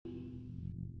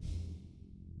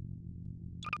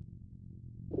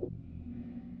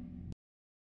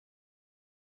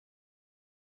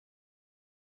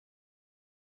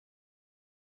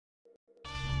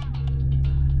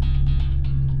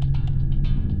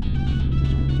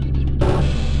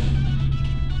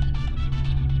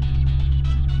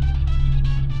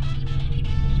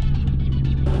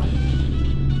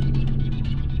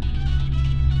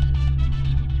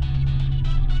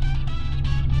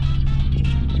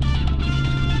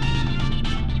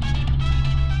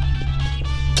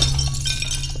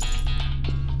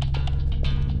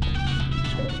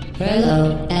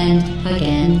Hello, and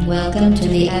again, welcome to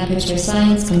the Aperture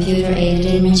Science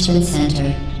Computer-Aided Enrichment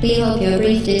Center. We hope your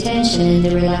brief detention in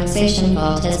the relaxation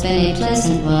vault has been a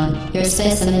pleasant one. Your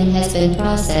specimen has been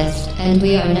processed, and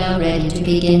we are now ready to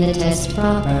begin the test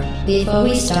proper. Before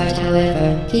we start,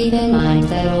 however, keep in mind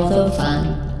that although fun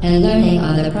and learning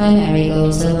are the primary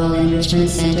goals of all Enrichment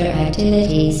Center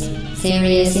activities,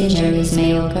 serious injuries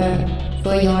may occur.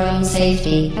 For your own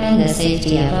safety and the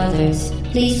safety of others,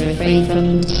 please refrain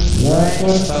from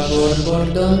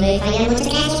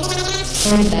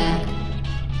Stand back.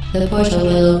 The portal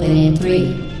will open in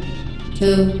 3,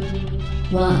 2,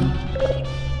 1.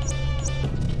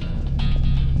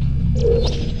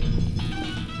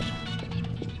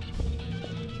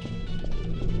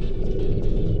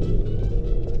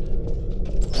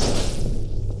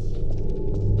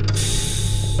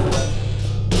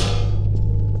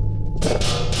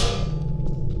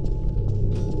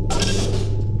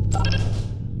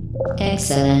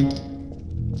 Excellent.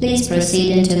 Please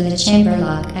proceed into the chamber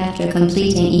lock after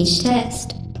completing each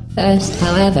test. First,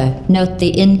 however, note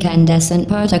the incandescent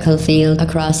particle field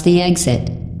across the exit.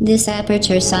 This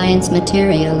Aperture Science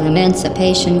Material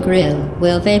Emancipation Grill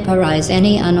will vaporize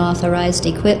any unauthorized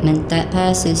equipment that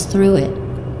passes through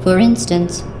it. For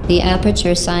instance, the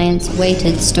Aperture Science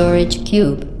Weighted Storage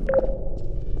Cube.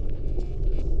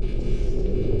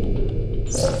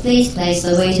 Please place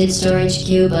the weighted storage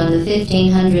cube on the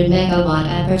 1500 megawatt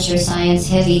Aperture Science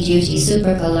Heavy Duty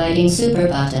Super Colliding Super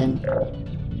Button.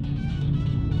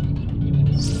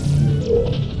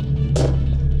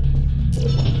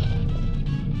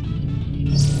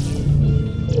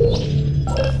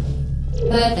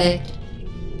 Perfect.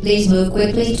 Please move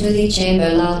quickly to the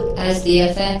chamber lock, as the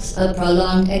effects of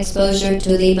prolonged exposure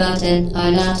to the button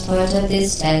are not part of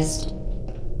this test.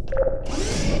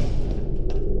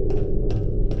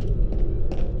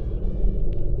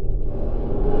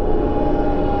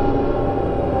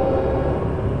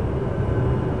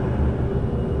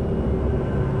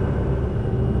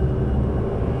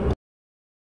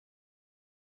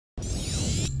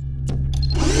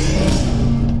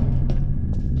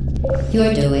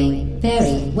 You're doing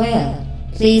very well.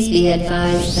 Please be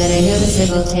advised that a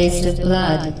noticeable taste of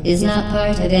blood is not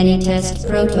part of any test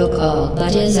protocol,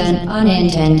 but is an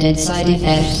unintended side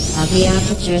effect of the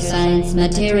Aperture Science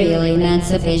Material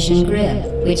Emancipation Grill,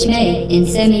 which may, in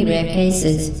semi-rare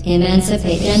cases,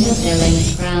 emancipate dental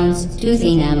fillings, crowns, tooth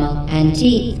enamel, and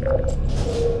teeth.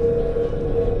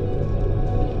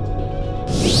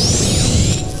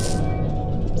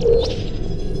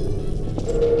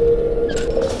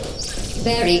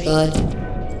 Very good.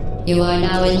 You are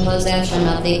now in possession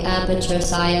of the Aperture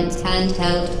Science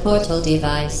handheld portal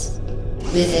device.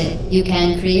 With it, you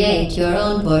can create your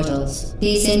own portals.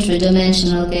 These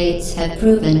intradimensional gates have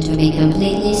proven to be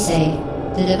completely safe.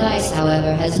 The device,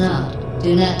 however, has not.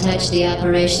 Do not touch the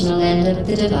operational end of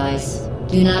the device.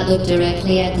 Do not look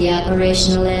directly at the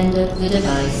operational end of the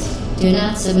device. Do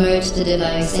not submerge the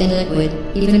device in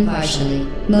liquid, even partially.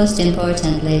 Most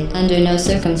importantly, under no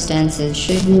circumstances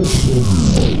should you...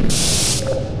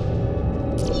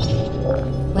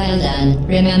 Well done.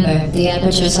 Remember, the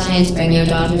Aperture Science Bring Your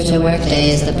Daughter to Work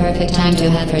Day is the perfect time to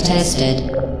have her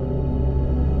tested.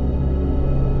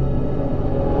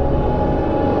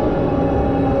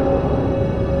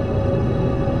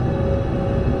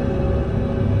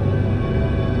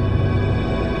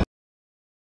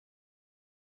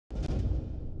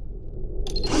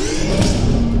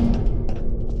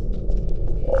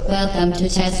 Welcome to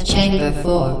Test Chamber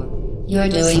 4. You're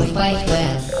doing quite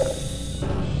well.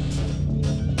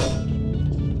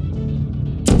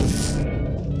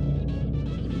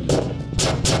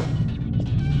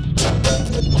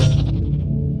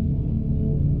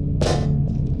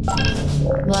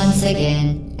 Once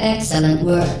again, excellent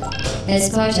work. As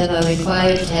part of a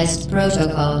required test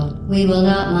protocol, we will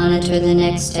not monitor the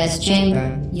next test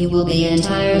chamber. You will be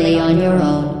entirely on your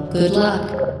own. Good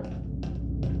luck.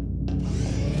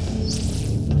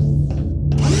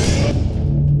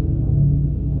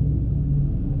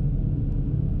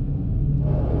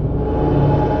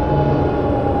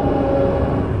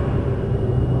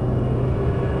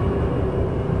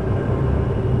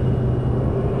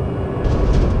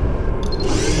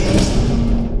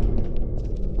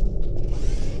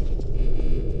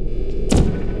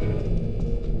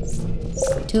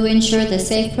 To ensure the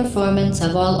safe performance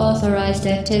of all authorized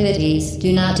activities,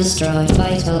 do not destroy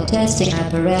vital testing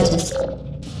apparatus.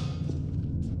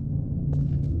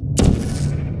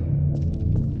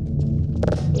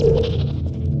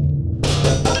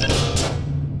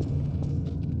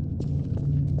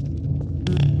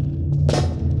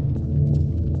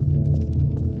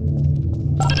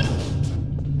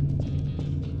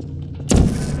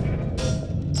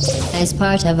 as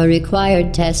part of a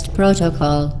required test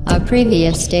protocol. Our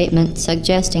previous statement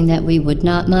suggesting that we would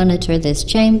not monitor this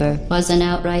chamber was an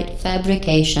outright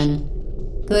fabrication.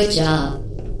 Good job.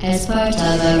 As part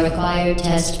of a required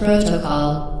test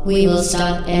protocol, we will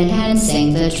stop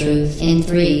enhancing the truth in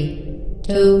 3,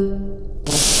 2,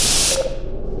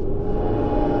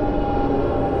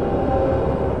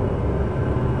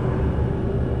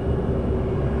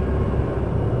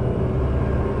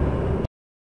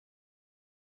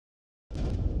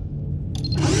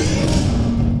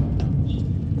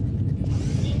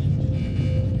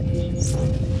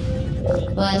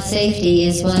 While safety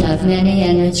is one of many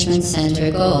Enrichment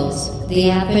Center goals,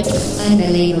 the aperture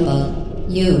unbelievable.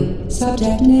 You,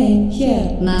 Subject name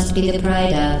here. must be the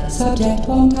pride of. Subject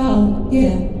hometown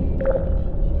here.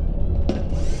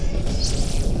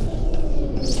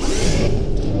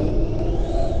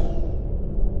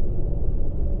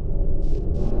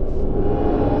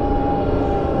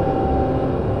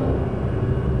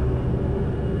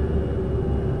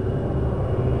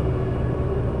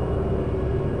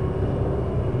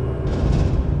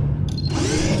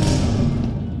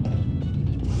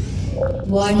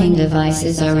 Warning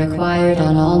devices are required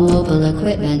on all mobile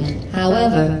equipment.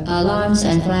 However, alarms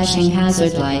and flashing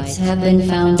hazard lights have been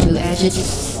found to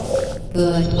agitate.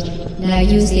 Good. Now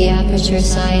use the Aperture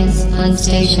Science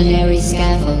unstationary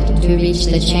scaffold to reach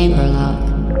the chamber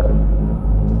lock.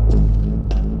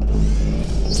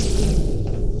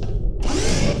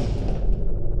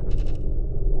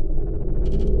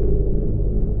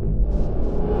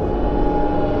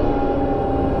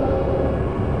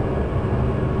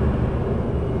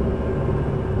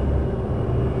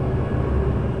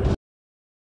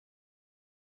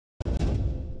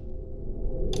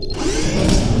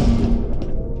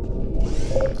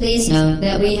 Please note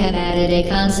that we have added a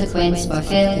consequence for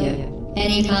failure.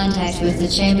 Any contact with the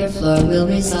chamber floor will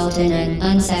result in an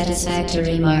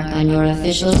unsatisfactory mark on your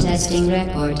official testing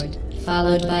record,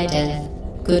 followed by death.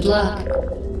 Good luck.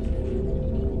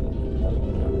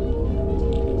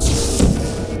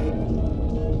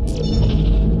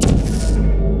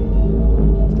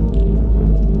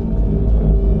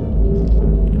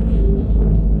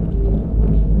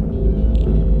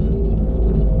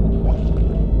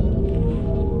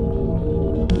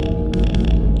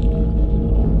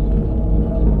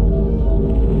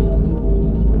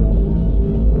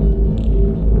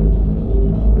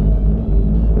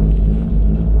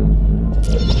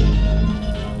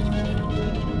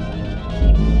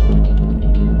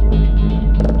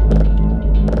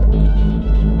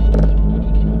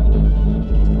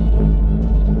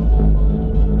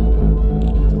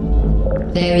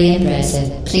 Very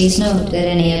impressive. Please note that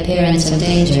any appearance of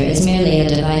danger is merely a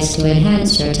device to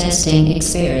enhance your testing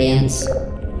experience.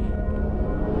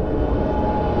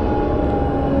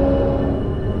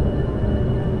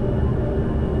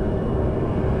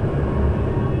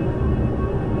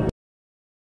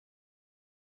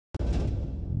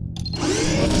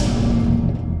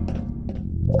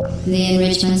 The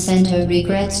Enrichment Center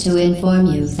regrets to inform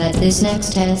you that this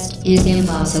next test is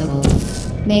impossible.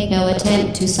 Make no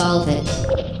attempt to solve it.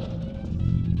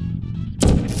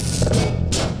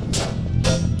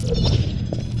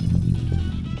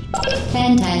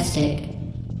 Fantastic.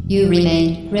 You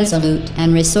remain resolute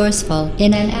and resourceful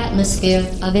in an atmosphere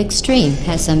of extreme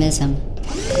pessimism.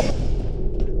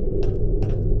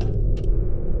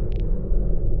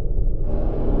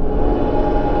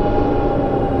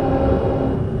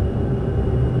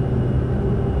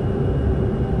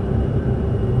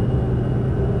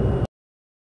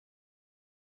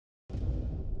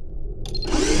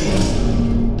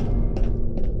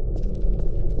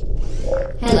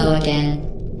 Hello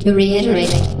again. To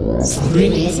reiterate,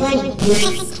 previous one.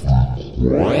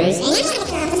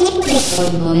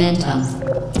 Momentum.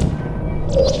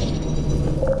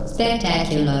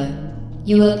 Spectacular.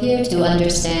 You appear to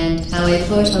understand how a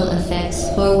portal affects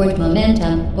forward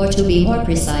momentum, or to be more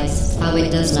precise, how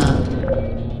it does not.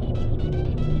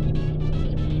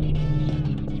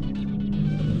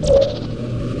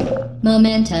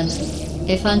 Momentum,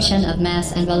 a function of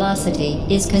mass and velocity,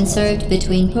 is conserved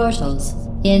between portals.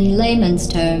 In layman's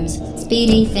terms,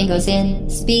 speedy thing goes in,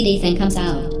 speedy thing comes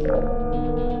out.